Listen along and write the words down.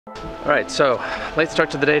Alright, so late start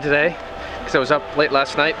to the day today because I was up late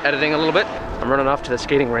last night editing a little bit. I'm running off to the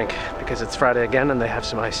skating rink because it's Friday again and they have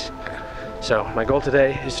some ice. So my goal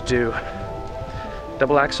today is to do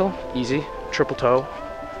double axel, easy, triple toe,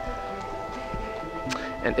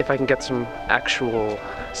 and if I can get some actual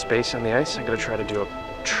space on the ice, I'm gonna try to do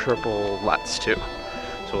a triple lutz too.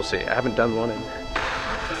 So we'll see. I haven't done one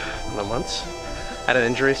in months. I had an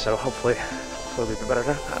injury, so hopefully it'll be better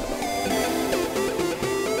now. I don't know.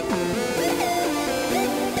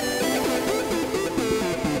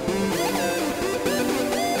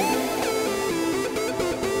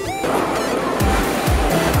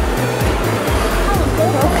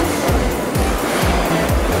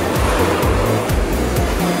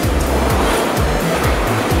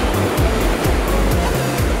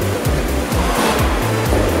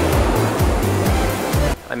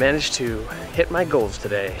 I managed to hit my goals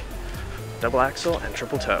today. Double axel and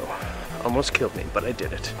triple toe. Almost killed me, but I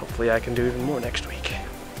did it. Hopefully I can do even more next week.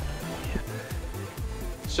 Yeah.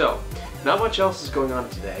 So, not much else is going on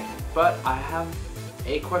today, but I have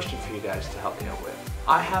a question for you guys to help me out with.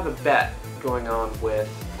 I have a bet going on with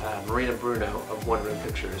Marina Bruno of Wondering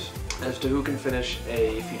Pictures as to who can finish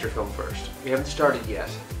a feature film first. We haven't started yet,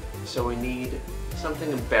 so we need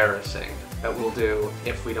something embarrassing that we'll do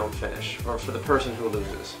if we don't finish, or for the person who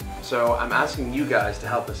loses. So I'm asking you guys to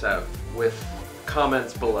help us out with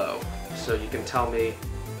comments below, so you can tell me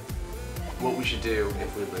what we should do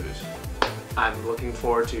if we lose. I'm looking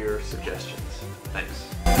forward to your suggestions.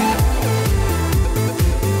 Thanks.